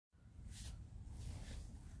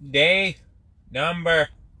Day number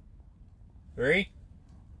 3.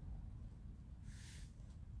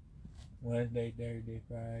 Wednesday, Thursday,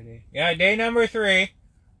 Friday. Yeah, day number 3.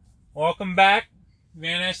 Welcome back,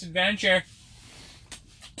 Van Ness Adventure.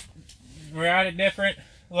 We're at a different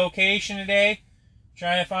location today,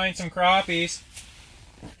 trying to find some crappies.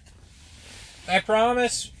 I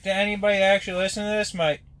promise to anybody that actually listens to this,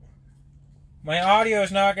 my audio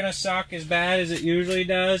is not going to suck as bad as it usually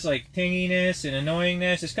does, like tinginess and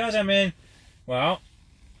annoyingness. It's because I'm in, well,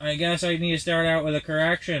 I guess I need to start out with a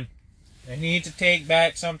correction. I need to take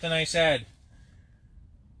back something I said.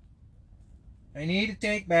 I need to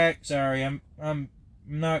take back, sorry, I'm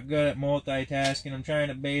not good at multitasking. I'm trying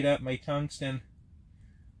to bait up my tungsten.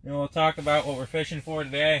 And we'll talk about what we're fishing for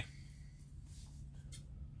today.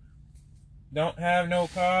 Don't have no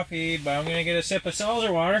coffee, but I'm going to get a sip of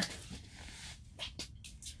seltzer water.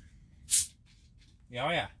 Yeah,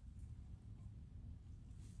 oh yeah.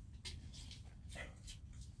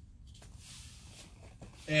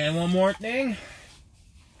 And one more thing.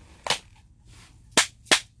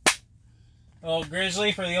 A little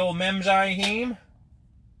grizzly for the old Memsai team.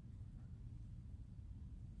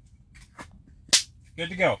 Good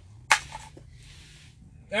to go.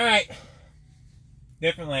 Alright.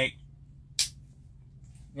 Different lake.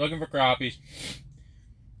 Looking for crappies.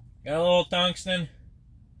 Got a little tungsten.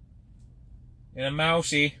 And a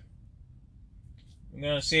mousey. I'm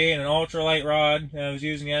going to see an ultralight rod that I was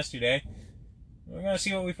using yesterday. We're going to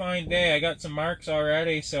see what we find today. I got some marks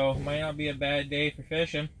already, so it might not be a bad day for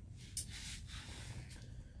fishing.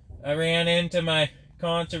 I ran into my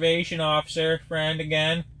conservation officer friend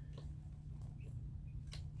again.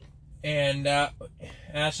 And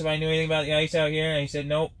asked if I knew anything about the ice out here. And he said,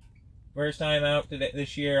 nope. First time out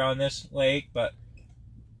this year on this lake, but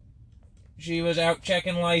she was out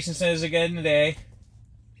checking licenses again today.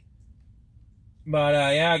 But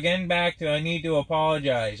yeah, getting back to, I need to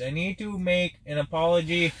apologize. I need to make an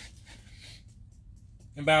apology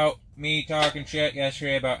about me talking shit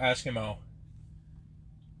yesterday about Eskimo.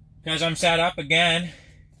 Because I'm set up again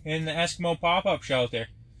in the Eskimo pop-up shelter.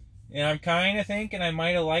 And I'm kind of thinking I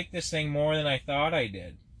might have liked this thing more than I thought I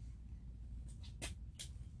did.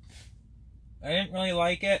 I didn't really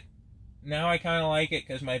like it. Now I kind of like it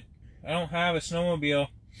because I don't have a snowmobile.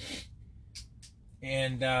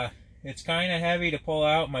 And it's kind of heavy to pull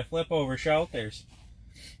out my flip over shelters.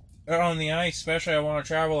 On the ice, especially I want to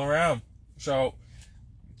travel around. So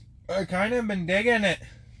I kind of been digging it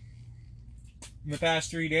in the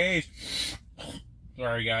past 3 days.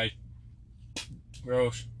 Sorry guys.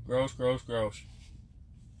 Gross. Gross, gross, gross.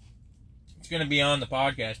 It's going to be on the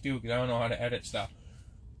podcast too because I don't know how to edit stuff.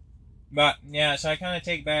 But, yeah, so I kind of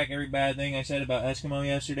take back every bad thing I said about Eskimo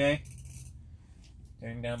yesterday.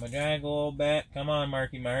 Turn down my drag a little bit. Come on,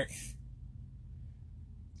 Marky Mark.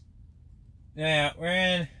 Yeah,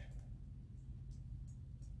 we're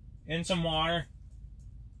in some water.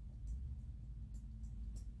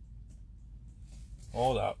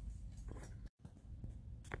 Hold up.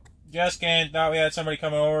 Just kidding. Thought we had somebody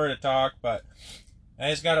coming over to talk, but I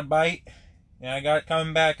just got a bite. And I got it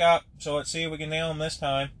coming back up. So let's see if we can nail him this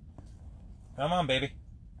time. Come on, baby.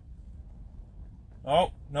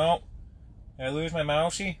 Oh, no. Did I lose my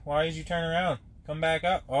mousey? Why did you turn around? Come back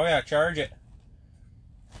up. Oh, yeah, charge it.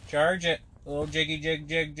 Charge it. A little jiggy jig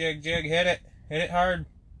jig jig jig. Hit it. Hit it hard.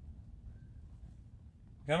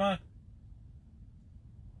 Come on.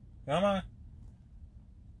 Come on.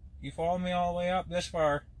 You followed me all the way up this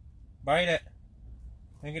far. Bite it.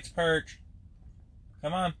 I think it's perch.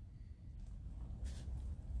 Come on.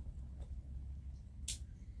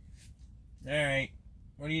 Alright.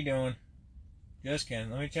 What are you doing? Just kidding.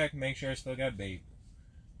 Let me check and make sure I still got bait.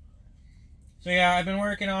 So yeah, I've been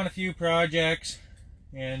working on a few projects.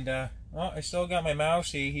 And, oh, I still got my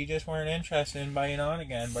mousey. He just weren't interested in biting on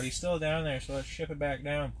again. But he's still down there, so let's ship it back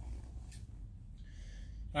down.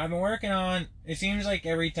 I've been working on, it seems like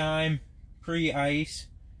every time pre-ice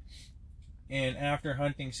and after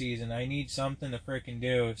hunting season, I need something to frickin'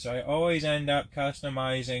 do. So I always end up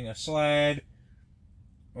customizing a sled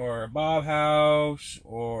or a bob house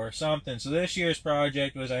or something. So this year's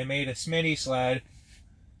project was I made a Smitty sled,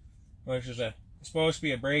 which is supposed to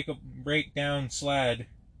be a breakdown sled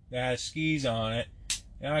that has skis on it.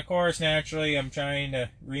 And of course, naturally, I'm trying to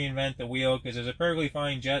reinvent the wheel because there's a perfectly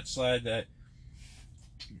fine jet sled that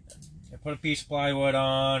I put a piece of plywood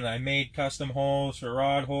on. I made custom holes for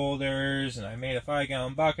rod holders, and I made a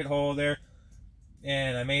 5-gallon bucket holder.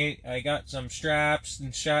 And I got some straps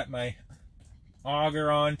and shot my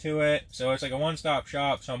auger onto it, so it's like a one-stop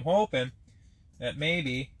shop. So I'm hoping that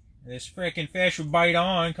maybe this frickin' fish will bite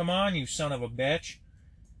on. Come on, you son of a bitch.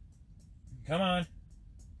 Come on.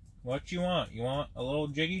 What you want? You want a little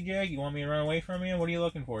jiggy jig? You want me to run away from you? What are you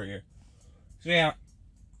looking for here? So yeah,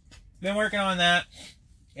 been working on that,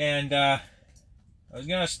 and I was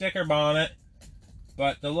gonna sticker bomb it,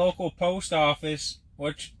 but the local post office,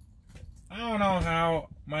 which I don't know how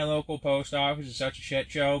my local post office is such a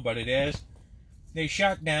shit show, but it is. They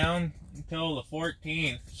shut down until the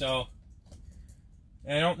 14th, so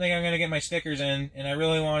I don't think I'm gonna get my stickers in, and I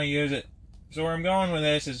really want to use it. So where I'm going with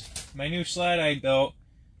this is my new sled I built.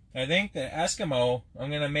 I think the Eskimo, I'm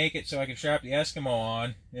going to make it so I can strap the Eskimo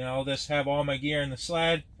on. And I'll just have all my gear in the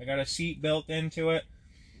sled. I got a seat built into it.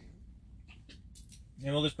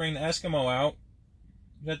 And we'll just bring the Eskimo out.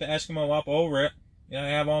 Set the Eskimo up over it. And I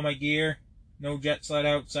have all my gear. No jet sled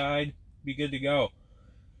outside. Be good to go.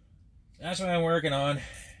 That's what I'm working on.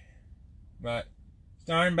 But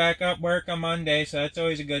starting back up work on Monday, so that's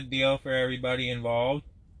always a good deal for everybody involved.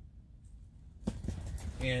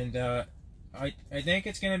 And I think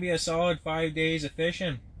it's going to be a solid 5 days of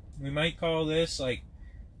fishing. We might call this like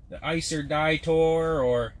the Ice or Die Tour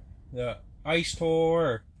or the Ice Tour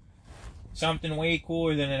or something way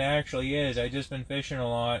cooler than it actually is. I've just been fishing a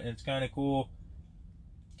lot, and it's kind of cool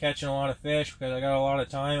catching a lot of fish because I got a lot of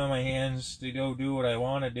time on my hands to go do what I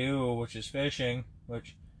want to do, which is fishing,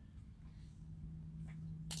 which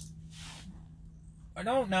I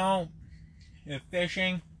don't know if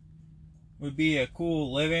fishing would be a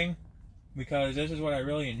cool living, because this is what I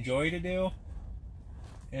really enjoy to do,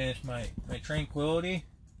 and it's my tranquility.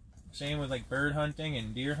 Same with like bird hunting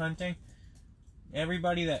and deer hunting.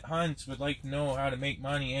 Everybody that hunts would like to know how to make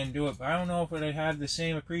money and do it, but I don't know if I'd have the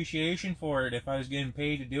same appreciation for it if I was getting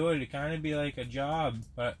paid to do it. It'd kind of be like a job,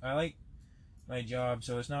 but I like my job,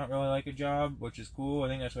 so it's not really like a job, which is cool. I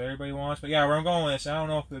think that's what everybody wants. But yeah, where I'm going with this, I don't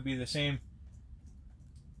know if it would be the same.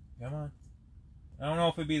 Come on. I don't know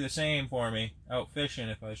if it'd be the same for me out fishing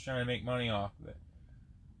if I was trying to make money off of it.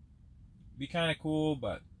 It'd be kind of cool,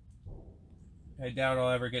 but I doubt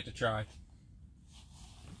I'll ever get to try.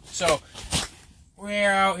 So,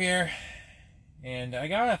 we're out here, and I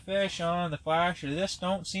got a fish on the flasher. This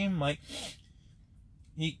don't seem like...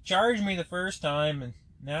 He charged me the first time, and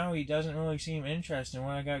now he doesn't really seem interested in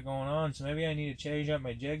what I got going on, so maybe I need to change up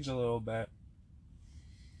my jigs a little bit.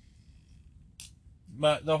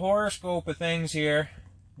 But the horoscope of things here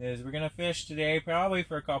is we're going to fish today probably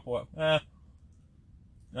for a couple of...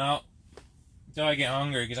 no, until I get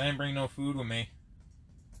hungry, because I didn't bring no food with me.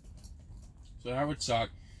 So that would suck.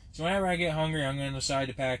 So whenever I get hungry, I'm going to decide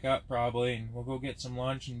to pack up probably, and we'll go get some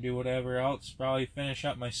lunch and do whatever else. Probably finish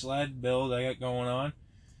up my sled build I got going on.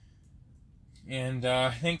 And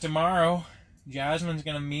I think tomorrow, Jasmine's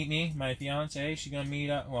going to meet me, my fiance. She's going to meet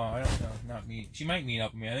up. Well, I don't know, not meet. She might meet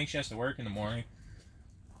up with me. I think she has to work in the morning.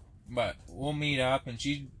 But we'll meet up, and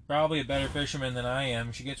she's probably a better fisherman than I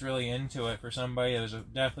am. She gets really into it for somebody that was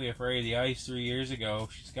definitely afraid of the ice 3 years ago.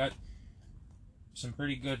 She's got some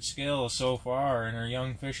pretty good skills so far in her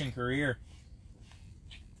young fishing career.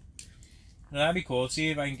 Now, that'd be cool. See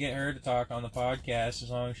if I can get her to talk on the podcast, as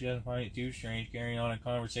long as she doesn't find it too strange carrying on a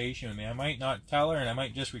conversation with me. I might not tell her, and I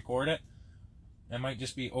might just record it. I might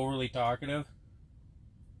just be overly talkative.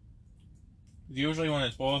 Usually when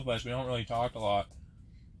it's both of us, we don't really talk a lot.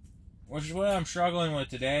 Which is what I'm struggling with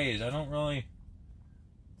today, is I don't really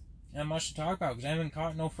have much to talk about, because I haven't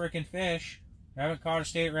caught no freaking fish. I haven't caught a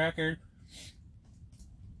state record.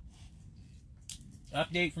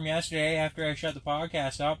 Update from yesterday after I shut the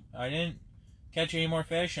podcast up. I didn't catch any more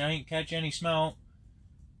fish, and I didn't catch any smelt.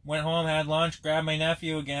 Went home, had lunch, grabbed my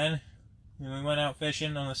nephew again, and we went out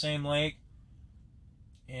fishing on the same lake.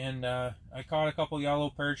 And I caught a couple yellow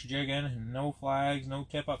perch jigging, and no flags, no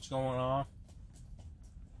tip-ups going off.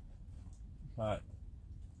 But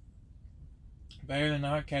better than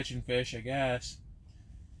not catching fish, I guess.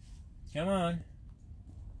 Come on.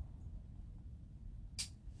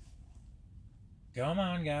 Come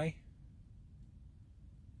on, guy.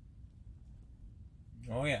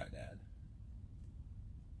 Oh yeah, Dad.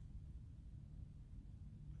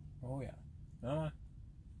 Oh yeah. Come on.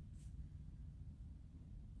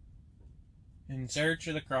 In search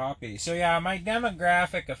of the crappie. So yeah, my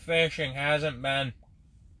demographic of fishing hasn't been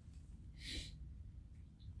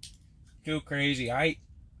too crazy. I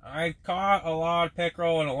caught a lot of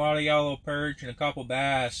pickerel and a lot of yellow perch and a couple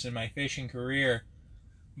bass in my fishing career,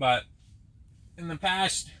 but in the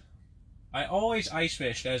past, I always ice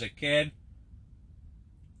fished as a kid.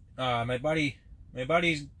 My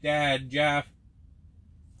buddy's dad, Jeff,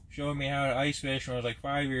 showed me how to ice fish when I was like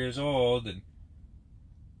 5 years old, and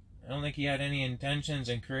I don't think he had any intentions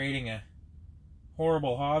in creating a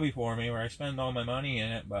horrible hobby for me where I spend all my money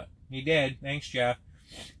in it, but he did. Thanks, Jeff.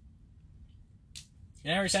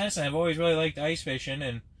 And ever since then, I've always really liked ice fishing,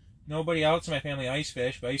 and nobody else in my family ice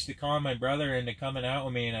fish, but I used to con my brother into coming out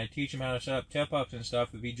with me, and I'd teach him how to set up tip-ups and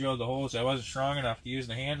stuff if he drilled the holes. I wasn't strong enough to use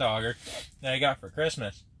the hand auger that I got for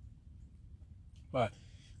Christmas. But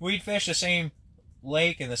we'd fish the same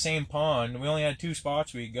lake and the same pond. We only had 2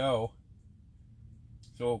 spots we'd go.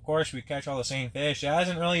 So, of course, we catch all the same fish. It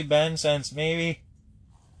hasn't really been since maybe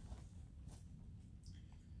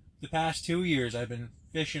the past 2 years. I've been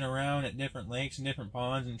fishing around at different lakes and different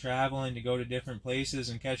ponds and traveling to go to different places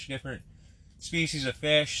and catch different species of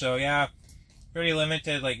fish. So, yeah, pretty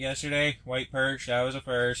limited. Like yesterday, white perch, that was a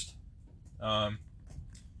first.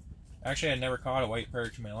 Actually, I'd never caught a white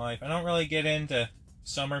perch in my life. I don't really get into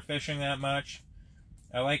summer fishing that much.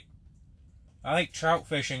 I like trout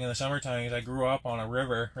fishing in the summertime because I grew up on a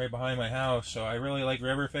river right behind my house, so I really like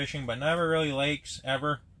river fishing, but never really lakes,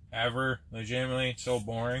 ever, legitimately. It's so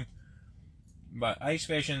boring. But ice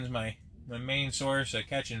fishing is my main source of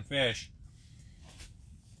catching fish.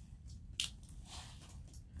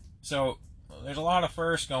 So, there's a lot of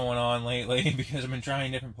firsts going on lately because I've been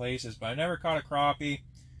trying different places, but I've never caught a crappie.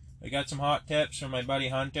 I got some hot tips from my buddy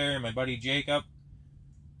Hunter and my buddy Jacob,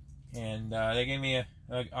 and they gave me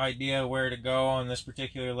an idea where to go on this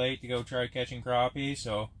particular lake to go try catching crappie.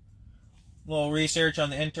 So, a little research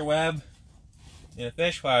on the interweb and a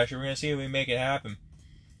fish flasher. We're going to see if we can make it happen.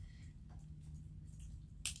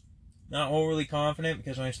 Not overly confident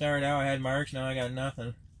because when I started out I had marks, now I got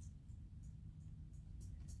nothing.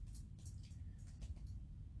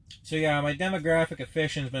 So yeah, my demographic of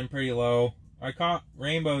fishing's been pretty low. I caught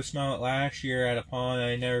rainbow smelt last year at a pond that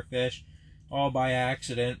I never fished, all by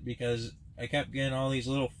accident, because I kept getting all these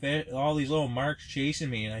little marks chasing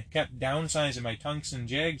me, and I kept downsizing my tungsten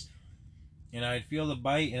jigs, and I'd feel the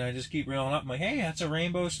bite, and I just keep reeling up. I'm like, hey, that's a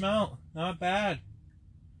rainbow smelt, not bad.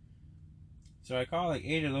 So I caught like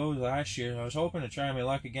 8 of those last year. I was hoping to try my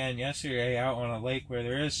luck again yesterday out on a lake where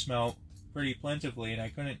there is smelt pretty plentifully, and I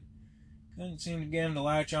couldn't seem to get them to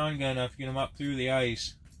latch on good enough to get them up through the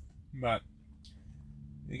ice. But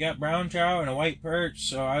we got brown trout and a white perch,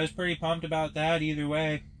 so I was pretty pumped about that either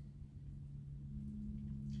way.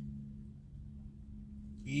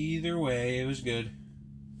 Either way, it was good.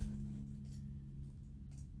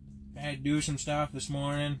 I had to do some stuff this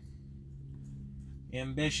morning.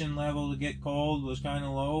 Ambition level to get cold was kind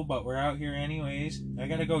of low, but we're out here anyways. I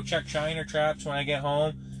gotta go check shiner traps when I get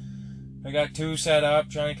home. I got 2 set up,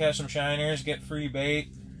 trying to catch some shiners, get free bait.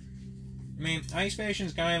 I mean, ice fishing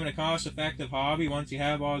is kind of a cost-effective hobby once you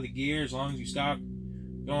have all the gear, as long as you stop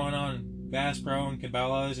going on Bass Pro and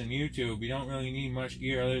Cabela's and YouTube. You don't really need much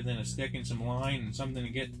gear other than a stick and some line and something to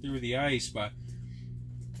get through the ice, but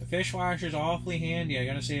the fish flasher is awfully handy, I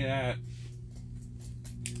gotta say that.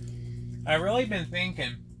 I've really been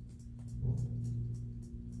thinking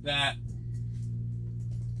that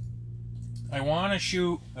I want to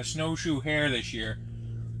shoot a snowshoe hare this year.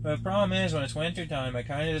 But the problem is, when it's winter time, I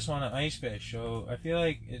kind of just want to ice fish. So I feel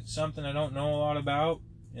like it's something I don't know a lot about.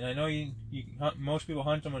 And I know most people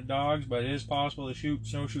hunt them with dogs, but it is possible to shoot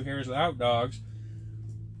snowshoe hares without dogs.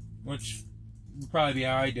 Which would probably be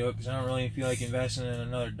how I do it, because I don't really feel like investing in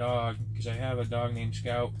another dog. Because I have a dog named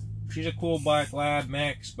Scout. She's a cool black lab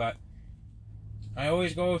mix, but I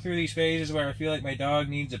always go through these phases where I feel like my dog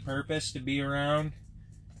needs a purpose to be around.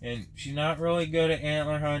 And she's not really good at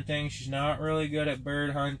antler hunting. She's not really good at bird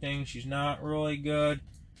hunting. She's not really good.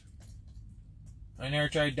 I never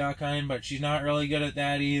tried duck hunting, but she's not really good at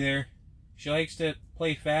that either. She likes to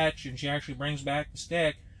play fetch, and she actually brings back the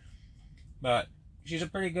stick. But she's a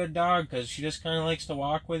pretty good dog because she just kind of likes to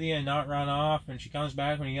walk with you and not run off. And she comes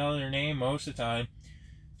back when you yell her name most of the time.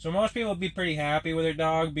 So most people would be pretty happy with her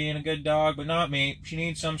dog being a good dog, but not me. She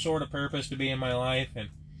needs some sort of purpose to be in my life, and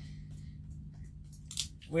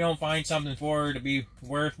we don't find something for her to be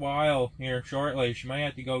worthwhile here shortly, she might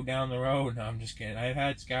have to go down the road. No, I'm just kidding. I've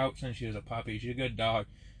had Scout since she was a puppy. She's a good dog.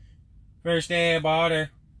 First day I bought her,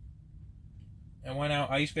 I went out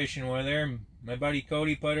ice fishing with her. My buddy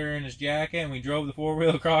Cody put her in his jacket, and we drove the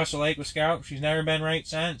 4-wheel across the lake with Scout. She's never been right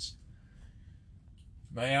since.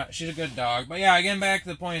 But yeah, she's a good dog. But yeah, getting back to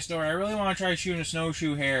the point of the story, I really want to try shooting a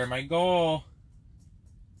snowshoe hare. My goal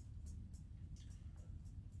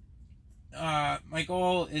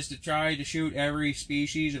is to try to shoot every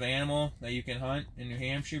species of animal that you can hunt in New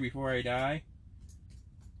Hampshire before I die.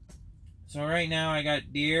 So right now I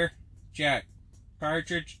got deer, check.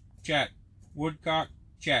 Partridge, check. Woodcock,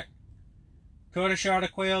 check. Could have shot a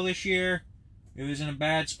quail this year. It was in a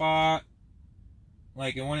bad spot.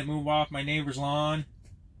 Like it wouldn't move off my neighbor's lawn.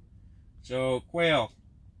 So quail,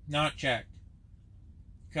 not checked.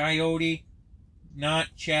 Coyote, not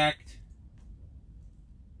checked.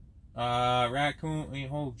 Raccoon. I mean,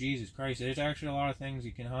 oh, Jesus Christ. There's actually a lot of things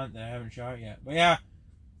you can hunt that I haven't shot yet. But yeah.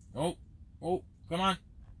 Oh, come on.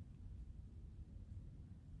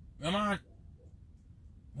 Come on.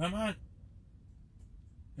 Come on.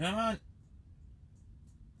 Come on.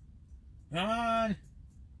 Come on.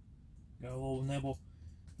 Got a little nibble.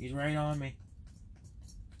 He's right on me.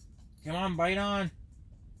 Come on, bite on.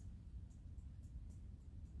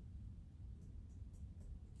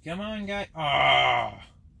 Come on, guy. Ah.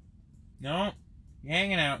 No. He's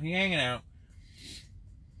hanging out. He's hanging out.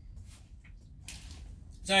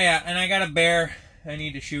 So yeah, and I got a bear I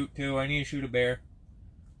need to shoot too. I need to shoot a bear.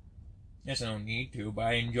 Yes, I don't need to, but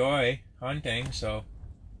I enjoy hunting, so.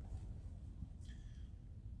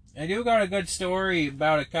 I do got a good story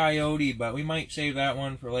about a coyote, but we might save that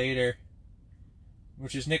one for later.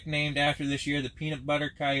 Which is nicknamed after this year the Peanut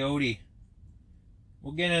Butter Coyote.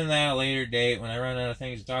 We'll get into that at a later date when I run out of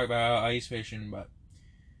things to talk about ice fishing, but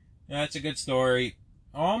that's a good story.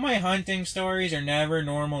 All my hunting stories are never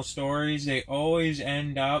normal stories. They always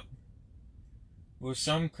end up with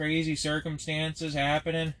some crazy circumstances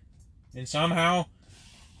happening. And somehow,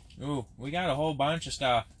 ooh, we got a whole bunch of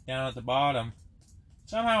stuff down at the bottom.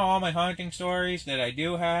 Somehow all my hunting stories that I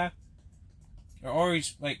do have are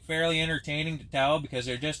always like fairly entertaining to tell because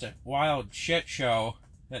they're just a wild shit show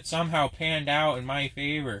that somehow panned out in my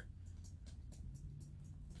favor.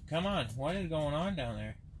 Come on, what is going on down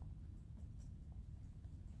there?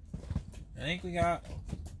 I think we got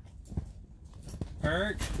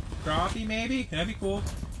perch, crappie maybe? That'd be cool.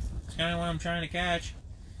 It's kind of what I'm trying to catch.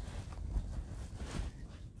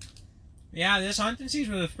 Yeah, this hunting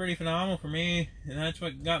season was pretty phenomenal for me, and that's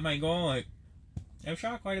what got my goal. Like, I've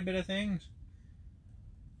shot quite a bit of things.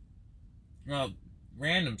 Well,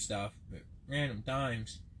 random stuff, but random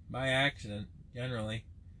times, by accident, generally.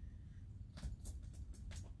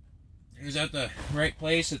 It was at the right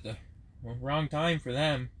place at the wrong time for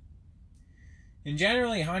them. And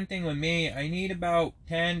generally, hunting with me, I need about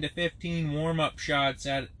 10 to 15 warm-up shots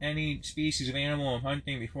at any species of animal I'm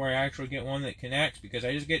hunting before I actually get one that connects, because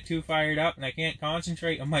I just get too fired up and I can't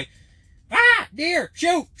concentrate. I'm like, ah, deer,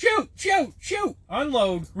 shoot, shoot, shoot, shoot,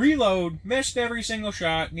 unload, reload, missed every single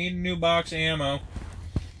shot, need a new box of ammo.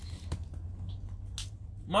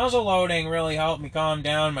 Muzzle loading really helped me calm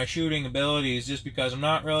down my shooting abilities just because I'm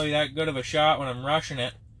not really that good of a shot when I'm rushing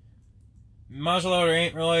it. Muzzleloader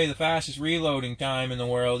ain't really the fastest reloading time in the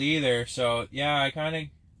world either, so yeah, I kind of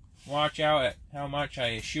watch out at how much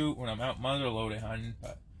I shoot when I'm out muzzleloading hunting,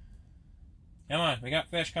 but come on, we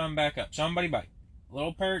got fish coming back up. Somebody bite.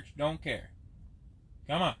 Little perch, don't care.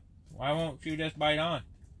 Come on, why won't you just bite on?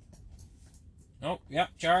 Nope, yep,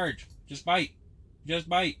 charge. Just bite. Just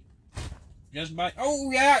bite. Just bite.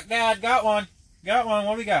 Oh, yeah, Dad, got one. Got one,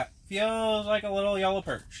 what do we got? Feels like a little yellow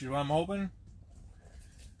perch, I'm hoping.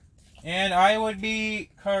 And I would be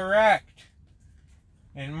correct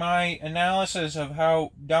in my analysis of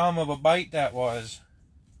how dumb of a bite that was.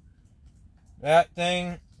 That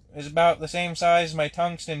thing is about the same size as my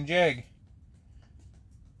tungsten jig.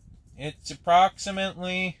 It's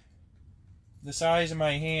approximately the size of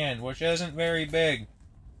my hand, which isn't very big.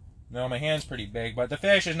 No, my hand's pretty big, but the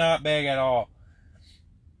fish is not big at all.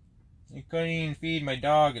 You couldn't even feed my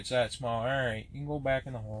dog, it's that small. Alright, you can go back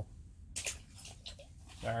in the hole.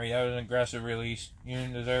 Sorry, that was an aggressive release. You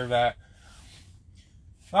didn't deserve that.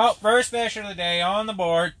 Well, first fish of the day on the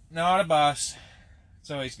board. Not a bust.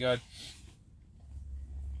 It's always good.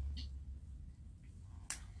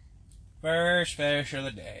 First fish of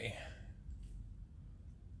the day.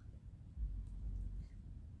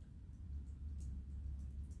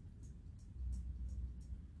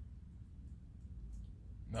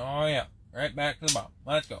 Oh yeah, right back to the bottom.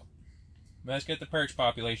 Let's go. Let's get the perch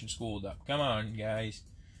population schooled up. Come on, guys.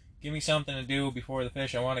 Give me something to do before the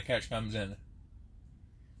fish I want to catch comes in.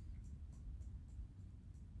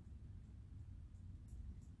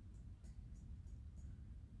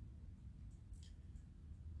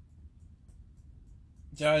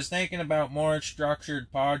 So I was thinking about more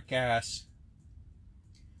structured podcasts.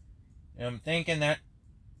 And I'm thinking that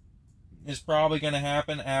is probably going to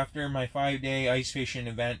happen after my 5-day ice fishing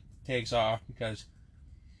event takes off, because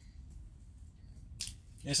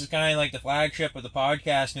this is kind of like the flagship of the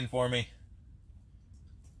podcasting for me.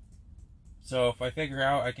 So if I figure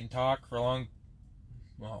out I can talk for long,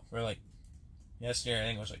 well, for like yesterday I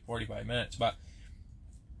think it was like 45 minutes, but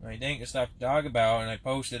I think of stuff to talk about and I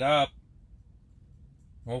post it up,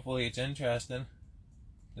 hopefully it's interesting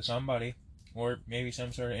to somebody, or maybe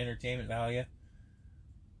some sort of entertainment value.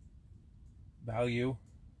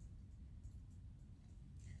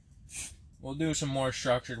 We'll do some more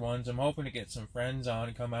structured ones. I'm hoping to get some friends on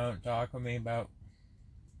and come out and talk with me about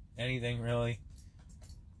anything really.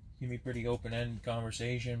 Can be pretty open-ended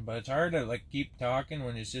conversation, but it's hard to like keep talking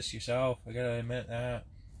when it's just yourself. I gotta admit that.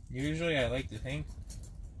 Usually I like to think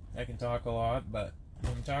I can talk a lot, but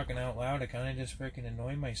when I'm talking out loud I kind of just freaking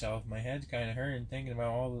annoy myself. My head's kind of hurting thinking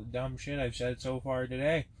about all the dumb shit I've said so far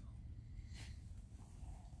today.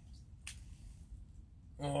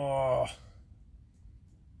 Oh,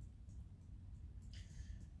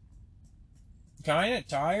 kind of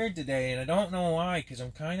tired today, and I don't know why, because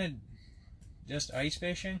I'm kind of just ice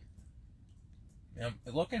fishing. I'm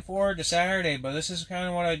looking forward to Saturday, but this is kind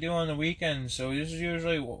of what I do on the weekends, so this is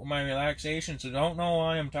usually my relaxation, so don't know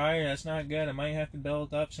why I'm tired. That's not good. I might have to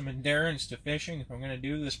build up some endurance to fishing if I'm going to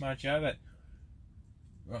do this much of it.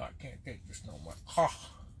 Oh, I can't take this no more. Oh,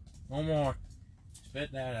 no more.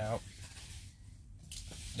 Spit that out.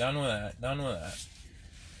 Done with that. Done with that.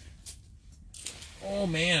 Oh,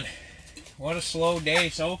 man. What a slow day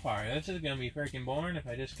so far. This is going to be freaking boring if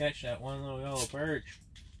I just catch that one little yellow perch.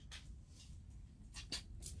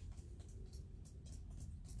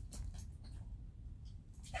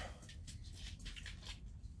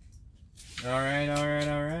 Alright, alright,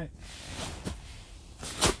 alright.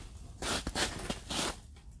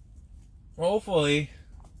 Hopefully,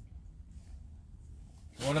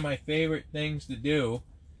 one of my favorite things to do,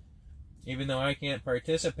 even though I can't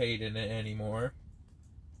participate in it anymore,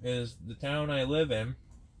 is the town I live in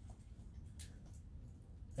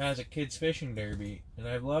has a kids fishing derby. And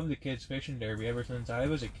I've loved the kids fishing derby ever since I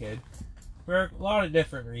was a kid, for a lot of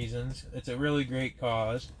different reasons. It's a really great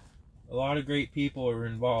cause. A lot of great people are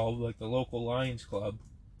involved, like the local Lions Club.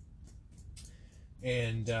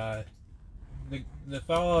 And the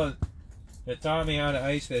fella that taught me how to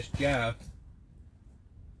ice fish, Jeff,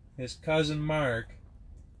 his cousin Mark,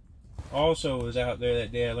 also was out there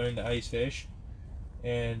that day I learned to ice fish.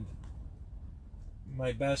 And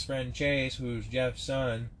my best friend Chase, who's Jeff's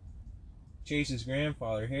son, Chase's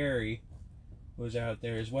grandfather, Harry, was out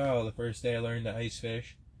there as well the first day I learned to ice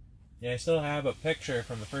fish. And I still have a picture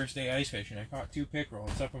from the first day ice fishing. I caught 2 pickerel.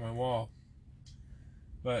 It's up on my wall.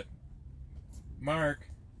 But Mark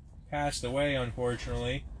passed away,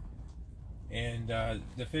 unfortunately. And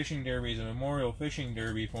the fishing derby is a memorial fishing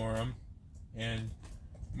derby for him. And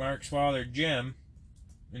Mark's father, Jim,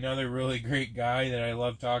 another really great guy that I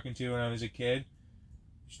loved talking to when I was a kid,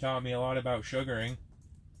 which taught me a lot about sugaring.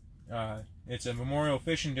 It's a memorial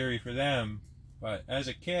fishing derby for them. But as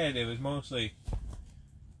a kid, it was mostly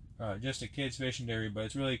just a kids fishing derby, but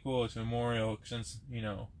it's really cool. It's a memorial since, you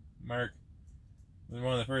know, Mark was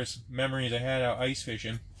one of the first memories I had out ice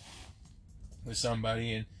fishing with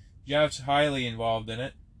somebody, and Jeff's highly involved in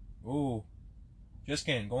it. Ooh, just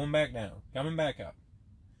kidding, going back down, coming back up.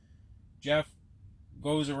 Jeff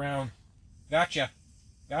goes around, gotcha.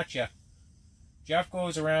 Jeff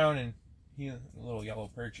goes around and a little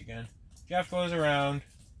yellow perch again. Jeff goes around,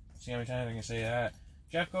 see how many times I can say that.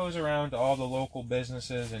 Jeff goes around to all the local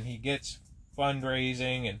businesses and he gets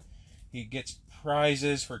fundraising and he gets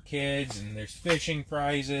prizes for kids, and there's fishing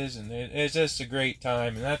prizes, and it's just a great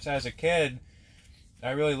time. And that's, as a kid,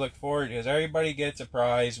 I really look forward to it, because everybody gets a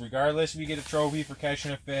prize, regardless if you get a trophy for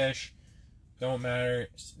catching a fish. Don't matter.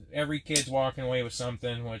 Every kid's walking away with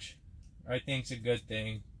something, which I think's a good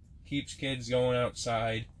thing. Keeps kids going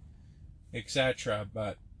outside, etc.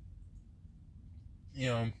 But, you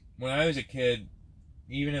know, when I was a kid,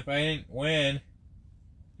 even if I didn't win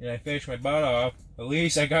and I fished my butt off, at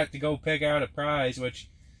least I got to go pick out a prize, which,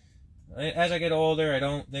 as I get older, I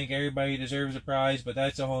don't think everybody deserves a prize, but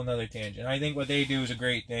that's a whole nother tangent. I think what they do is a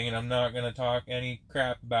great thing, and I'm not going to talk any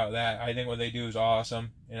crap about that. I think what they do is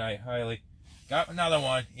awesome, and I highly... Got another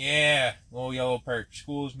one. Yeah, little yellow perch.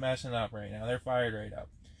 School's messing up right now. They're fired right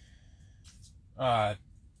up.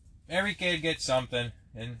 Every kid gets something,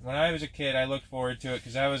 and when I was a kid, I looked forward to it,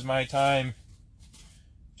 because that was my time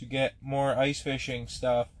to get more ice fishing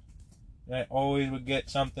stuff. And I always would get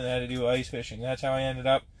something that had to do with ice fishing. That's how I ended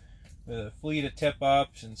up with a fleet of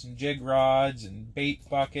tip-ups and some jig rods and bait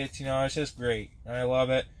buckets. You know, it's just great. I love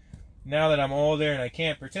it. Now that I'm older and I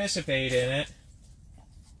can't participate in it,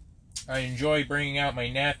 I enjoy bringing out my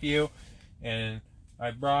nephew, and I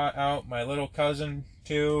brought out my little cousin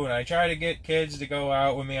too, and I try to get kids to go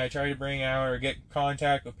out with me. I try to bring out or get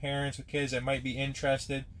contact with parents with kids that might be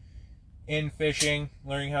interested in fishing,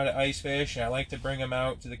 learning how to ice fish, and I like to bring them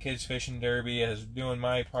out to the kids fishing derby as doing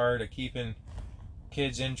my part of keeping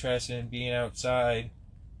kids interested in being outside,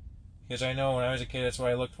 because I know when I was a kid that's what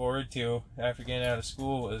I looked forward to after getting out of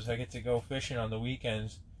school, was I get to go fishing on the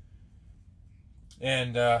weekends.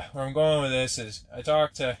 And where I'm going with this is I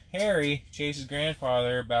talked to Harry, Chase's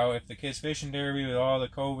grandfather, about if the kids fishing derby with all the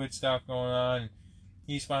COVID stuff going on,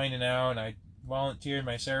 he's finding out, and I volunteered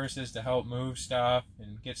my services to help move stuff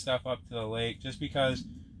and get stuff up to the lake, just because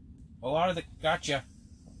a lot of the gotcha,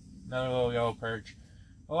 another little yellow perch.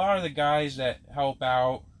 A lot of the guys that help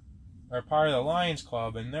out are part of the Lions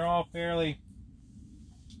Club, and they're all fairly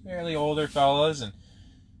older fellas, and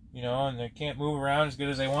and they can't move around as good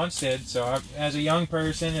as they once did. So as a young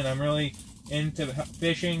person, and I'm really into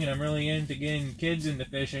fishing, and I'm really into getting kids into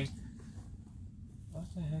fishing. What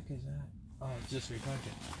the heck is that? Oh, it's just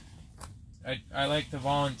repunching. I like to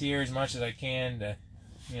volunteer as much as I can to,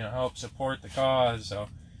 help support the cause. So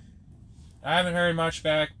I haven't heard much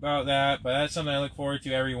back about that, but that's something I look forward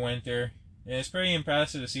to every winter. And it's pretty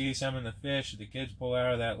impressive to see some of the fish that the kids pull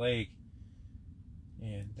out of that lake.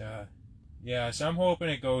 And yeah, so I'm hoping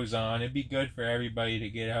it goes on. It'd be good for everybody to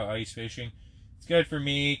get out ice fishing. It's good for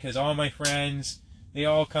me because all my friends, they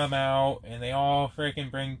all come out and they all freaking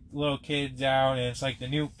bring little kids out, and it's like the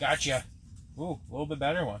new gotcha. Ooh, a little bit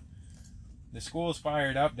better one. The school's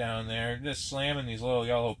fired up down there, just slamming these little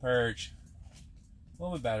yellow perch. A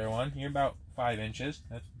little bit better one. You're about 5 inches.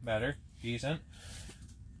 That's better. Decent.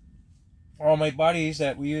 All my buddies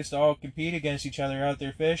that we used to all compete against each other out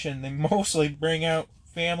there fishing, they mostly bring out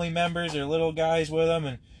family members or little guys with them,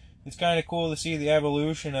 and it's kind of cool to see the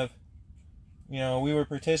evolution of, we were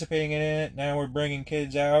participating in it, now we're bringing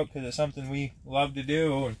kids out because it's something we love to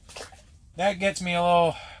do, and that gets me a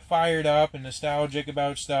little fired up and nostalgic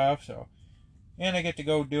about stuff. So, and I get to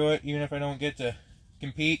go do it even if I don't get to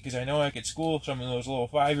compete, because I know I could school some of those little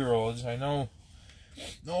 5-year-olds. I know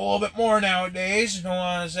a little bit more nowadays, don't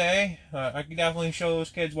want to say. I could definitely show those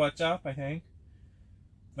kids what's up, I think.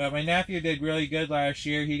 But my nephew did really good last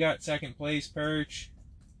year. He got second place perch,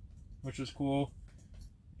 which was cool.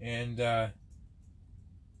 And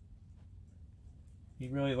he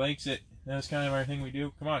really likes it. That's kind of our thing we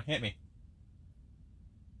do. Come on, hit me.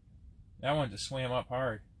 That one just swam up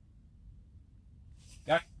hard.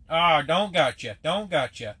 Don't gotcha. Don't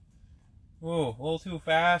gotcha. Ooh, a little too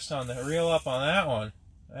fast on the reel up on that one.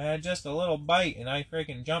 I had just a little bite and I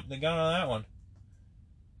freaking jumped the gun on that one.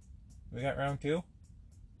 We got round 2?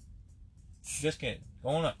 Just kidding.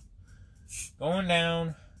 Going up. Going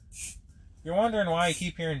down. If you're wondering why I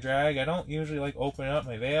keep hearing drag, I don't usually like opening up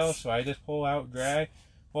my veil, so I just pull out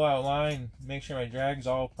line, make sure my drag's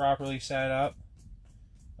all properly set up.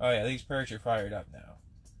 Oh yeah, these perch are fired up now.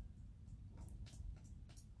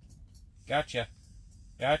 Gotcha.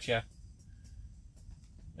 Gotcha.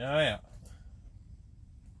 Oh yeah.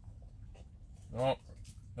 Oh,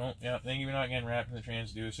 don't, yeah, thank you for not getting wrapped in the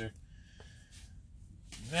transducer.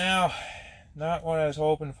 Now, not what I was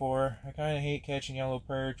hoping for. I kind of hate catching yellow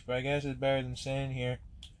perch, but I guess it's better than sitting here.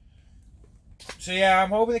 So yeah, I'm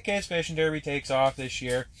hoping the Kids Fishing Derby takes off this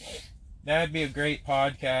year. That would be a great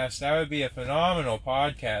podcast. That would be a phenomenal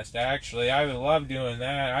podcast, actually. I would love doing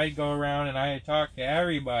that. I'd go around and I'd talk to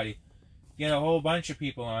everybody. Get a whole bunch of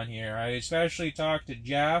people on here. I especially talk to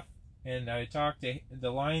Jeff, and I talk to the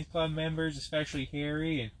Lions Club members, especially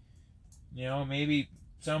Harry, and maybe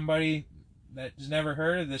somebody that's never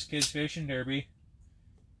heard of this Kids Fishing Derby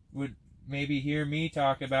would maybe hear me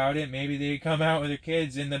talk about it. Maybe they'd come out with their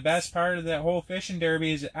kids. And the best part of that whole fishing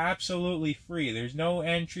derby is absolutely free. There's no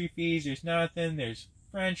entry fees. There's nothing. There's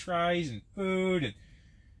French fries and food and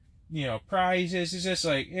prizes. It's just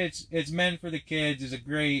like it's meant for the kids. It's a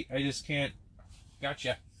great. I just can't.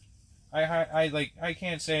 Gotcha. I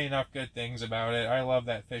can't say enough good things about it. I love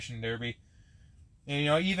that fishing derby.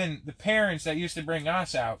 And, even the parents that used to bring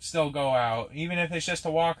us out still go out, even if it's just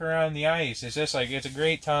to walk around the ice. It's just like, it's a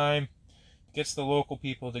great time. Gets the local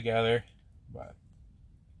people together. But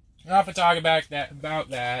enough to talk about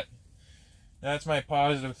that. That's my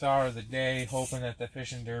positive thought of the day, hoping that the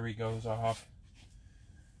fishing derby goes off.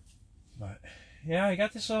 But yeah, I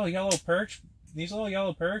got this little yellow perch. These little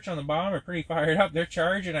yellow perch on the bottom are pretty fired up. They're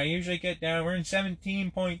charging. I usually get down. We're in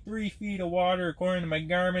 17.3 feet of water according to my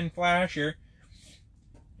Garmin flasher.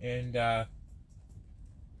 And I'm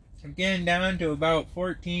getting down to about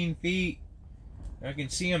 14 feet. I can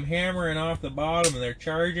see them hammering off the bottom, and they're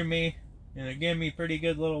charging me. And they're giving me pretty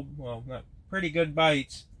good not pretty good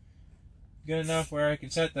bites. Good enough where I can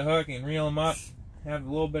set the hook and reel them up. Have a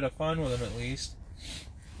little bit of fun with them at least.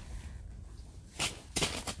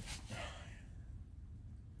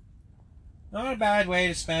 Not a bad way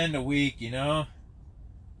to spend a week, I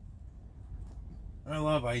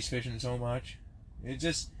love ice fishing so much.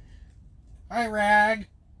 I rag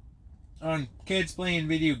on kids playing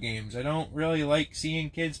video games. I don't really like seeing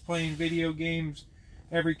kids playing video games.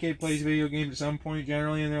 Every kid plays video games at some point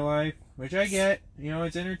generally in their life, which I get.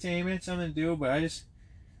 It's entertainment, it's something to do, but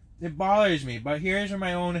it bothers me. But here's where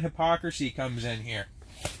my own hypocrisy comes in here.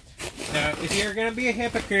 Now, if you're going to be a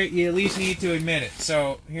hypocrite, you at least need to admit it.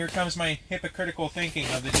 So, here comes my hypocritical thinking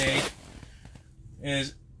of the day.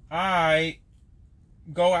 Is I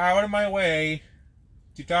go out of my way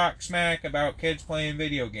to talk smack about kids playing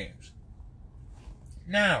video games.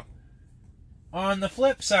 Now, on the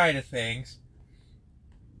flip side of things,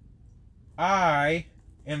 I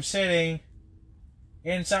am sitting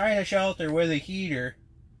inside a shelter with a heater,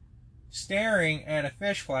 staring at a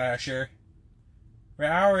fish flasher for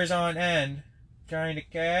hours on end, trying to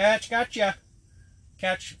catch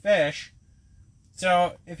fish.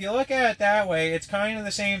 So, if you look at it that way, it's kind of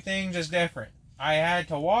the same thing, just different. I had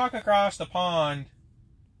to walk across the pond,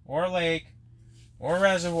 or lake, or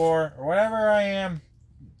reservoir, or whatever I am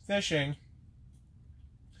fishing,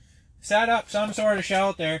 set up some sort of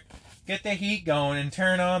shelter, get the heat going, and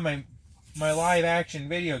turn on my live action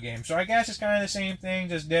video game. So I guess it's kind of the same thing,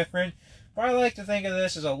 just different. But I like to think of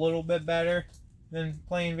this as a little bit better than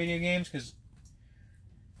playing video games, because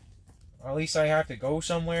at least I have to go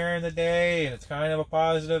somewhere in the day, and it's kind of a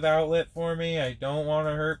positive outlet for me. I don't want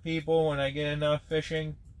to hurt people when I get enough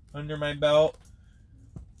fishing under my belt.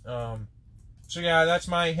 So yeah, that's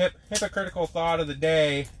my hypocritical thought of the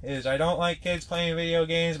day, is I don't like kids playing video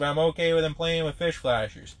games, but I'm okay with them playing with fish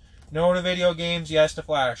flashers. No to video games, yes to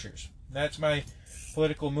flashers. That's my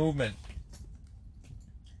political movement.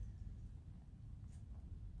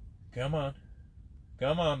 Come on.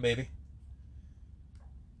 Come on, baby.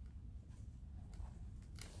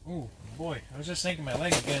 Ooh, boy. I was just thinking my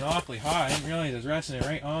leg was getting awfully hot. I didn't realize I was resting it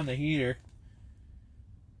right on the heater.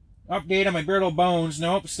 Update on my brittle bones.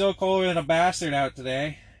 Nope, still colder than a bastard out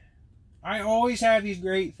today. I always have these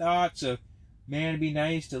great thoughts of, man, it'd be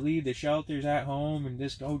nice to leave the shelters at home and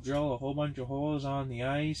just go drill a whole bunch of holes on the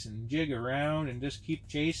ice and jig around and just keep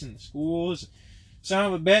chasing the schools. Son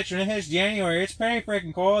of a bitch, when it hits January, it's pretty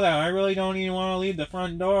freaking cold out. I really don't even want to leave the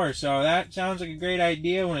front door. So that sounds like a great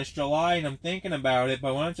idea when it's July and I'm thinking about it.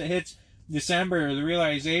 But once it hits December, the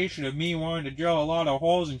realization of me wanting to drill a lot of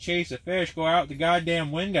holes and chase a fish go out the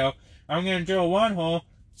goddamn window. I'm going to drill one hole,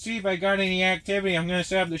 see if I got any activity. I'm going to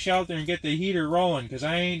set up the shelter and get the heater rolling, because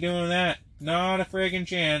I ain't doing that. Not a friggin'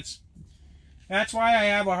 chance. That's why I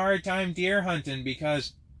have a hard time deer hunting,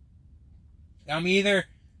 because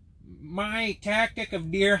my tactic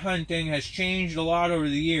of deer hunting has changed a lot over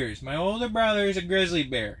the years. My older brother is a grizzly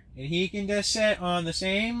bear, and he can just sit on the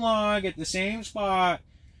same log at the same spot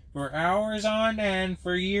for hours on end,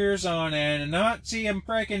 for years on end, and not see a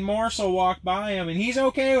frickin' morsel walk by him, and he's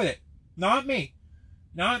okay with it. Not me.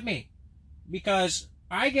 Not me. Because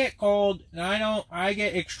I get cold, and I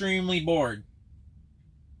get extremely bored.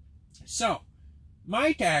 So,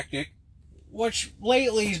 my tactic, which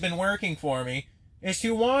lately has been working for me, is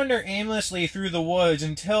to wander aimlessly through the woods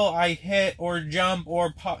until I hit or jump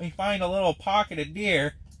or find a little pocket of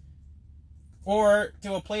deer, or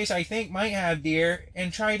to a place I think might have deer,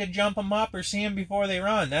 and try to jump them up or see them before they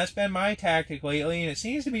run. That's been my tactic lately, and it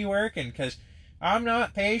seems to be working, because I'm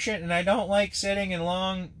not patient, and I don't like sitting in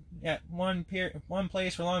at one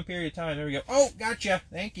place for a long period of time. There we go. Oh, gotcha.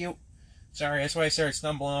 Thank you. Sorry, that's why I started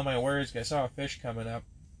stumbling on my words, because I saw a fish coming up.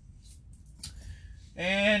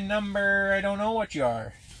 And number, I don't know what you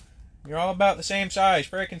are. You're all about the same size,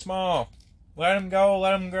 freaking small. Let them go,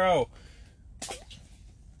 let them grow.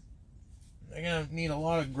 They're going to need a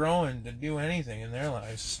lot of growing to do anything in their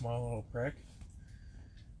lives, small little prick.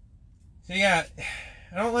 So yeah,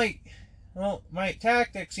 my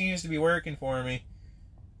tactic seems to be working for me,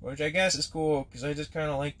 which I guess is cool, because I just kind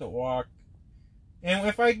of like to walk. And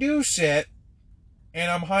if I do sit,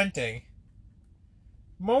 and I'm hunting,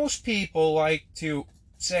 most people like to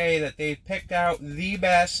say that they've picked out the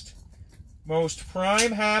best, most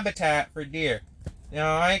prime habitat for deer.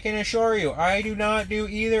 Now, I can assure you, I do not do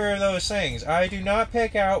either of those things. I do not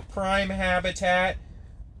pick out prime habitat,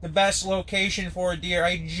 the best location for a deer.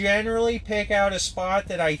 I generally pick out a spot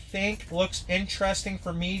that I think looks interesting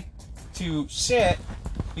for me to sit,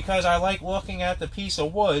 because I like looking at the piece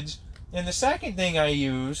of woods. And the second thing I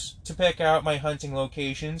use to pick out my hunting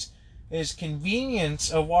locations is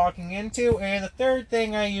convenience of walking into, and the third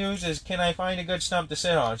thing I use is, can I find a good stump to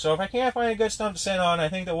sit on? So if I can't find a good stump to sit on, I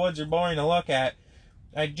think the woods are boring to look at,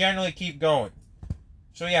 I generally keep going.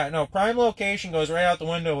 So yeah, no, prime location goes right out the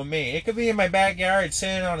window with me. It could be in my backyard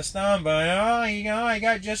sitting on a stump, but I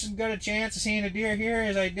got just as good a chance of seeing a deer here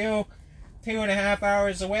as I do 2.5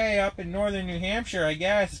 hours away up in northern New Hampshire, I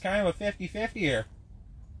guess. It's kind of a 50-50 here.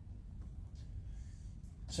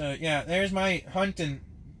 So yeah, there's my hunting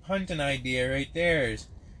idea right there.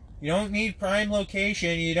 You don't need prime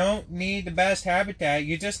location, you don't need the best habitat,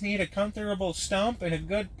 you just need a comfortable stump and a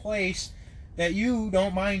good place that you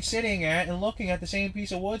don't mind sitting at and looking at the same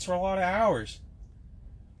piece of woods for a lot of hours.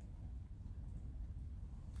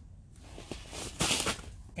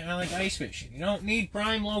 Kind of like ice fishing. You don't need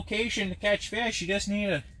prime location to catch fish. You just need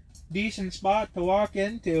a decent spot to walk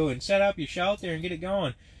into and set up your shelter and get it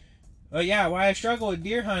going. But yeah, why I struggle with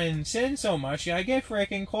deer hunting and sin so much, I get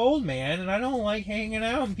freaking cold, man, and I don't like hanging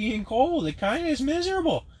out and being cold. It kind of is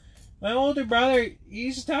miserable. My older brother,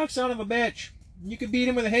 he's a tough son of a bitch. You could beat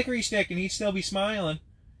him with a hickory stick and he'd still be smiling.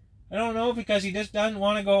 I don't know because he just doesn't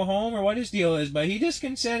want to go home or what his deal is, but he just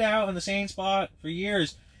can sit out in the same spot for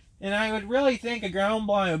years. And I would really think a ground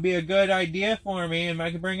blind would be a good idea for me, and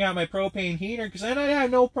I could bring out my propane heater, because then I'd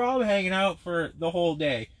have no problem hanging out for the whole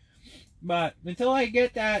day. But until I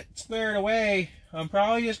get that squared away, I'm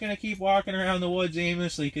probably just going to keep walking around the woods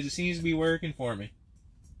aimlessly, because it seems to be working for me.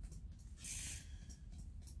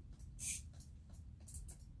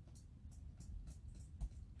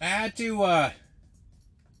 I had to,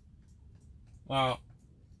 well,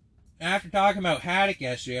 after talking about haddock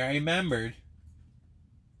yesterday, I remembered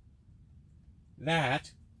that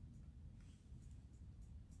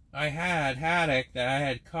I had haddock that I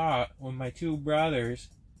had caught with my two brothers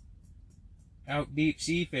out deep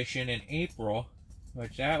sea fishing in April,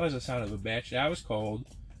 which that was a son of a bitch. That was cold.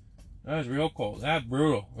 That was real cold. That was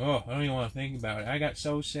brutal. Oh, I don't even want to think about it. I got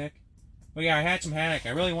so sick. But yeah, I had some haddock.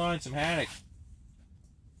 I really wanted some haddock.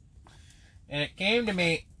 And it came to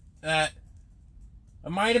me that I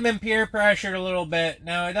might have been peer pressured a little bit.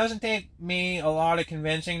 Now, it doesn't take me a lot of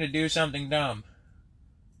convincing to do something dumb.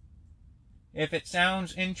 If it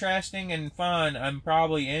sounds interesting and fun, I'm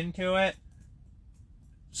probably into it.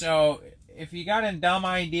 So, if you got a dumb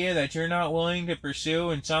idea that you're not willing to pursue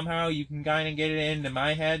and somehow you can kind of get it into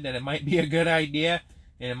my head that it might be a good idea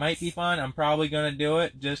and it might be fun, I'm probably going to do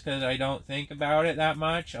it just because I don't think about it that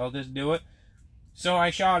much. I'll just do it. So I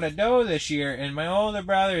shot a doe this year, and my older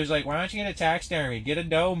brother is like, why don't you get a taxidermy, get a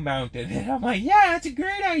doe mounted? And I'm like, yeah, it's a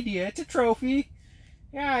great idea. It's a trophy.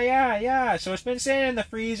 Yeah. So it's been sitting in the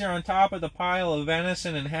freezer on top of the pile of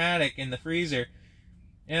venison and haddock in the freezer.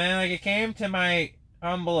 And then, like, it came to my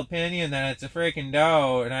humble opinion that it's a freaking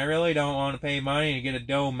doe, and I really don't want to pay money to get a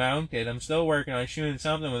doe mounted. I'm still working on shooting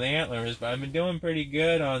something with antlers, but I've been doing pretty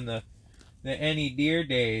good on the any deer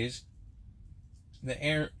days. The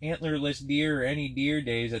antlerless deer or any deer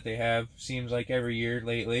days that they have seems like every year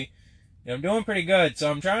lately. And I'm doing pretty good,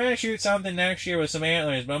 so I'm trying to shoot something next year with some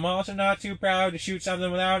antlers, but I'm also not too proud to shoot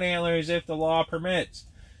something without antlers if the law permits.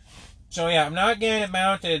 So yeah, I'm not getting it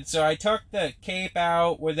mounted, so I took the cape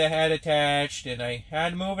out with the head attached, and I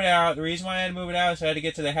had to move it out. The reason why I had to move it out is I had to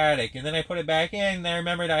get to the haddock, and then I put it back in, and I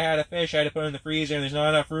remembered I had a fish I had to put in the freezer, and there's not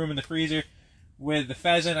enough room in the freezer with the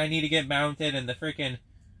pheasant I need to get mounted, and the freaking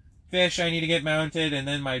fish I need to get mounted, and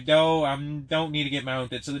then my doe I don't need to get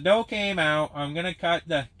mounted. So the doe came out. I'm going to cut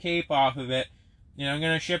the cape off of it, and I'm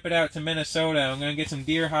going to ship it out to Minnesota. I'm going to get some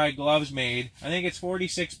deer hide gloves made. I think it's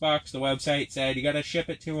 $46, the website said. You got to ship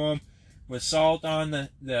it to them with salt on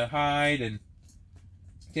the hide, and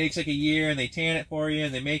it takes like a year, and they tan it for you,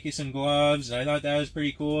 and they make you some gloves, and I thought that was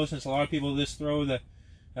pretty cool, since a lot of people just throw the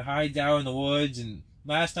hides out in the woods. And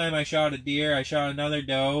last time I shot a deer, I shot another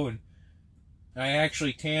doe, and I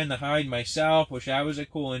actually tanned the hide myself, which that was a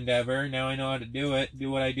cool endeavor. Now I know how to do it.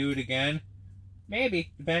 Would I do it again?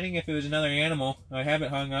 Maybe, depending if it was another animal. I have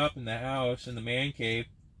it hung up in the house, in the man cave.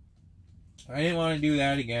 I didn't want to do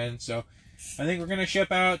that again, so I think we're going to ship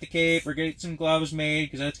out the cape or get some gloves made,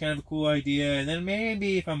 because that's kind of a cool idea. And then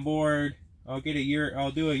maybe if I'm bored, I'll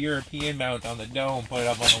do a European mount on the doe and put it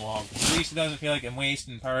up on the wall. At least it doesn't feel like I'm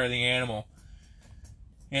wasting part of the animal.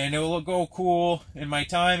 And it will go cool. In my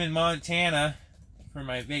time in Montana, for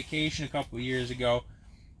my vacation a couple of years ago,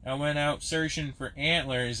 I went out searching for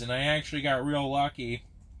antlers, and I actually got real lucky.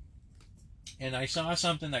 And I saw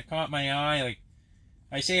something that caught my eye, like,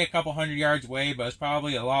 I say a couple 100 yards away, but it's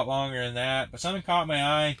probably a lot longer than that. But something caught my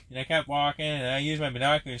eye, and I kept walking, and I used my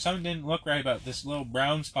binoculars. Something didn't look right about this little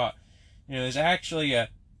brown spot. And it was actually a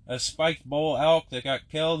spiked bull elk that got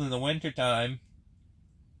killed in the wintertime.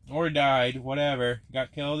 Or died, whatever.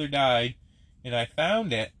 Got killed or died. And I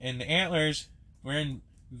found it, and the antlers were in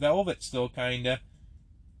velvet still, kinda.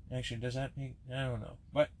 Actually, does that make... I don't know.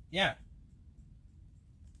 But, yeah.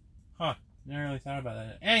 Huh. Never really thought about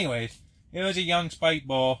that. Anyways, it was a young spiked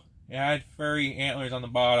bull. It had furry antlers on the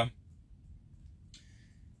bottom.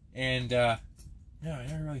 And, no, I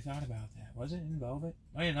never really thought about that. Was it in velvet?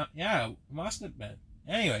 Yeah, it must have been.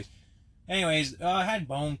 Anyways, it had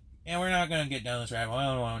bone... And we're not going to get down this rabbit hole. I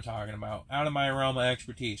don't know what I'm talking about. Out of my realm of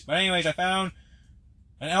expertise. But anyways, I found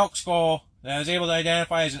an elk skull that I was able to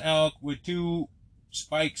identify as an elk with two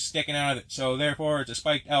spikes sticking out of it. So therefore, it's a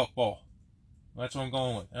spiked elk bull. That's what I'm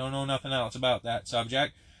going with. I don't know nothing else about that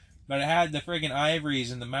subject. But it had the friggin'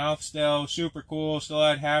 ivories in the mouth still, super cool. Still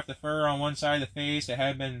had half the fur on one side of the face. It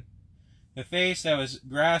had been, the face that was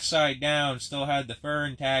grass side down still had the fur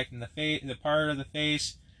intact, and the part of the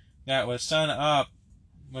face that was sun up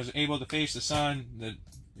was able to face the sun.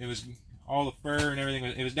 It was all the fur and everything.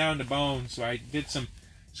 It was down to bone. So I did some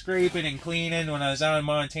scraping and cleaning when I was out in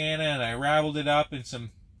Montana, and I raveled it up in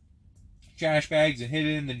some trash bags and hid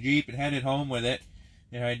it in the Jeep and headed home with it.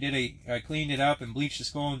 And I cleaned it up and bleached the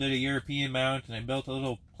skull and did a European mount, and I built a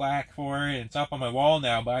little plaque for it, and it's up on my wall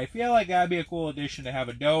now. But I feel like that'd be a cool addition to have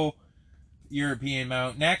a doe European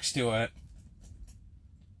mount next to it.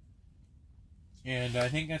 And I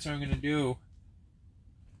think that's what I'm going to do.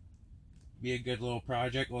 Be a good little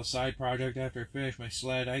project, little side project after I finish my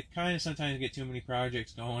sled. I kind of sometimes get too many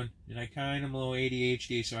projects going, and I kind of am a little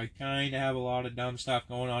ADHD, so I kind of have a lot of dumb stuff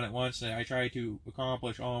going on at once that I try to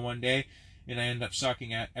accomplish all in one day, and I end up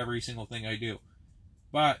sucking at every single thing I do.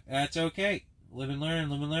 But that's okay. Live and learn,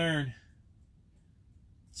 live and learn.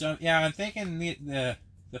 So yeah, I'm thinking the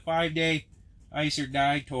 5-day Ice or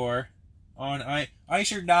Die tour on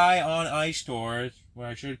Ice or Die on Ice tour is what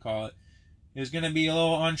I should call it. Is going to be a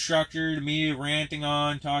little unstructured, me ranting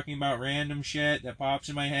on, talking about random shit that pops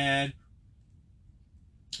in my head.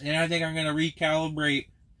 And I think I'm going to recalibrate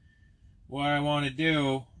what I want to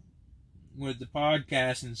do with the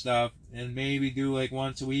podcast and stuff, and maybe do like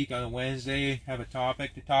once a week on a Wednesday, have a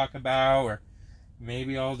topic to talk about, or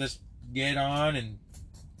maybe I'll just get on and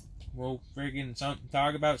we'll friggin'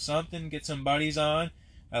 talk about something, get some buddies on.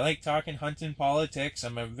 I like talking hunting politics.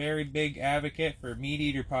 I'm a very big advocate for Meat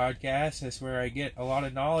Eater podcast. That's where I get a lot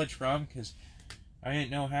of knowledge from, because I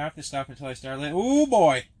didn't know half the stuff until I started. Ooh,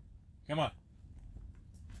 boy! Come on.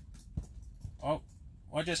 Oh,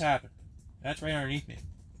 what just happened? That's right underneath me.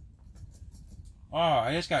 Oh,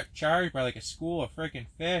 I just got charged by like a school of freaking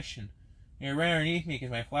fish, and it ran underneath me because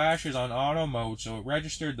my flash is on auto mode, so it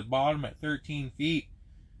registered the bottom at 13 feet.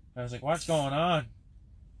 I was like, what's going on?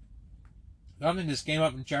 Something just came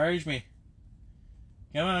up and charged me.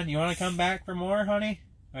 Come on, you want to come back for more, honey?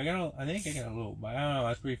 I think I got a little, but I don't know, I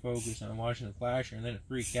was pretty focused on watching the flasher, and then it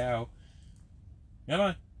freaked out. Come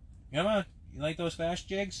on. Come on. You like those fast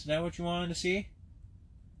jigs? Is that what you wanted to see?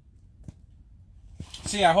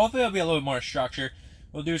 So yeah, hopefully it'll be a little more structure.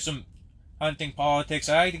 We'll do some hunting politics.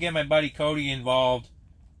 I like to get my buddy Cody involved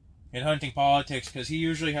in hunting politics, because he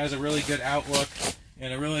usually has a really good outlook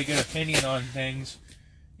and a really good opinion on things.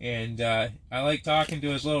 And I like talking to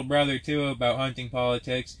his little brother, too, about hunting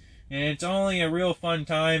politics. And it's only a real fun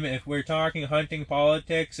time if we're talking hunting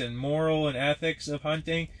politics and moral and ethics of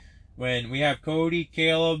hunting, when we have Cody,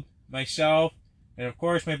 Caleb, myself, and of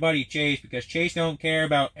course my buddy Chase, because Chase don't care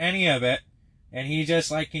about any of it. And he's just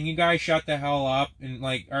like, can you guys shut the hell up? And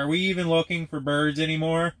like, are we even looking for birds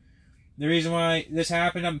anymore? The reason why this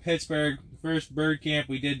happened up in Pittsburgh, first bird camp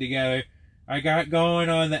we did together, I got going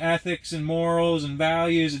on the ethics and morals and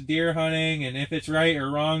values of deer hunting, and if it's right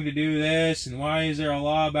or wrong to do this, and why is there a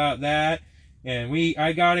law about that. And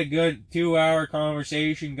I got a good 2-hour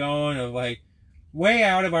conversation going of like way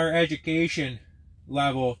out of our education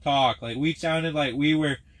level talk. Like we sounded like we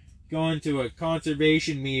were going to a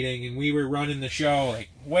conservation meeting and we were running the show. Like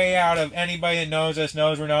way out of, anybody that knows us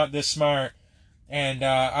knows we're not this smart. And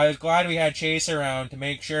I was glad we had Chase around to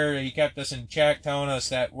make sure he kept us in check, telling us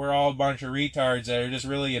that we're all a bunch of retards that are just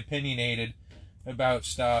really opinionated about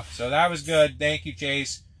stuff. So that was good. Thank you,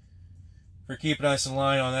 Chase, for keeping us in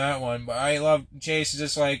line on that one. But I love Chase.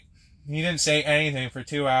 Just like, he didn't say anything for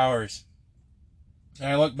 2 hours. And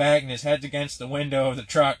I look back and his head's against the window of the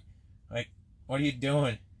truck. Like, what are you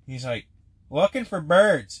doing? He's like, looking for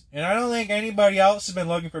birds. And I don't think anybody else has been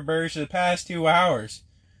looking for birds for the past 2 hours.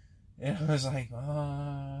 And I was like,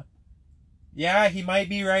 yeah, he might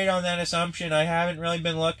be right on that assumption. I haven't really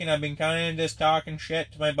been looking. I've been kind of just talking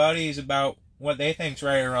shit to my buddies about what they think's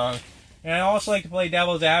right or wrong. And I also like to play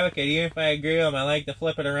devil's advocate. Even if I agree with them, I like to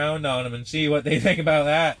flip it around on them and see what they think about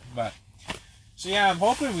that. But so yeah, I'm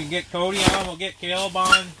hoping we can get Cody on. We'll get Caleb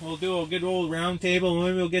on. We'll do a good old round table.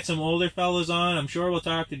 Maybe we'll get some older fellas on. I'm sure we'll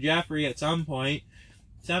talk to Jeffrey at some point.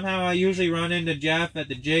 Somehow I usually run into Jeff at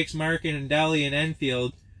the Jake's Market in Delhi and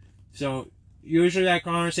Enfield. So usually that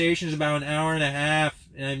conversation is about an hour and a half,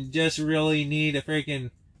 and I just really need a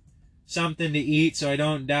freaking something to eat so I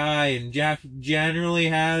don't die. And Jeff generally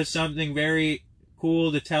has something very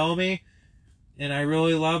cool to tell me, and I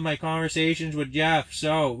really love my conversations with Jeff.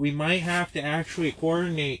 So we might have to actually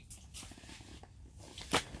coordinate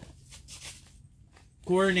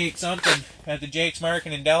something at the Jake's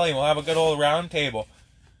Market in Delhi. We'll have a good old round table.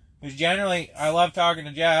 Because generally, I love talking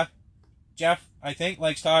to Jeff. Jeff, I think,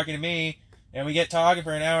 likes talking to me. And we get talking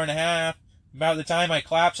for an hour and a half. About the time I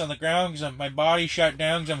collapse on the ground because my body shut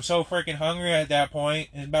down because I'm so freaking hungry at that point.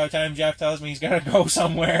 And about the time Jeff tells me he's got to go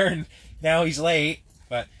somewhere and now he's late.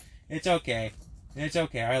 But it's okay. It's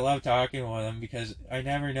okay. I love talking with him because I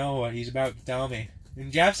never know what he's about to tell me.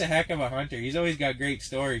 And Jeff's a heck of a hunter. He's always got great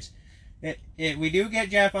stories. We do get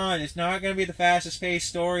Jeff on. It's not going to be the fastest paced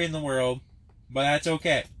story in the world, but that's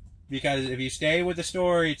okay. Because if you stay with the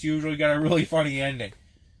story, it's usually got a really funny ending.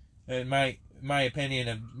 In my opinion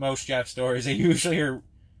of most Jeff stories, they usually are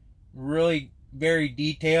really very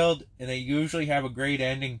detailed, and they usually have a great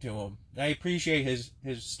ending to them. I appreciate his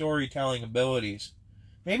storytelling abilities.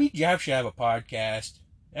 Maybe Jeff should have a podcast.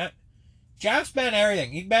 Yeah. Jeff's been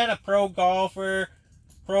everything. He's been a pro golfer,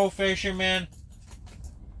 pro fisherman,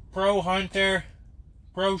 pro hunter,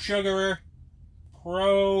 pro sugarer,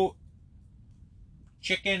 pro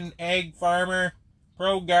chicken egg farmer,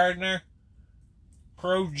 pro gardener,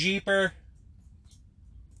 pro jeeper,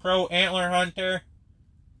 pro antler hunter,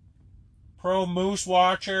 pro moose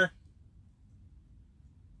watcher,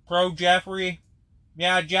 pro Jeffrey.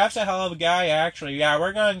 Yeah, Jeff's a hell of a guy, actually. Yeah,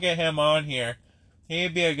 we're going to get him on here.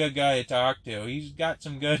 He'd be a good guy to talk to. He's got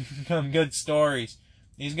some good stories.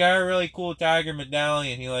 He's got a really cool tiger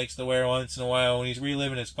medallion he likes to wear once in a while when he's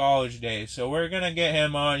reliving his college days. So we're going to get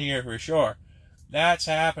him on here for sure. That's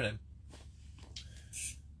happening.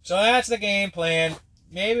 So that's the game plan.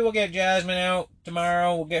 Maybe we'll get Jasmine out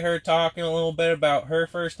tomorrow. We'll get her talking a little bit about her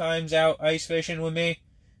first times out ice fishing with me.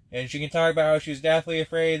 And she can talk about how she was deathly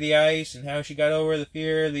afraid of the ice and how she got over the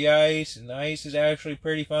fear of the ice. And the ice is actually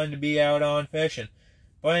pretty fun to be out on fishing.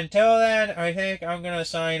 But until then, I think I'm going to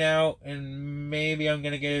sign out. And maybe I'm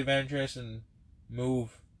going to get adventurous and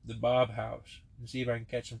move the Bob house. And see if I can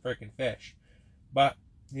catch some frickin' fish. But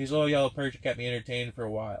these little yellow perch kept me entertained for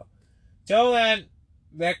a while. Till then,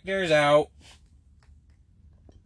 Vector's out.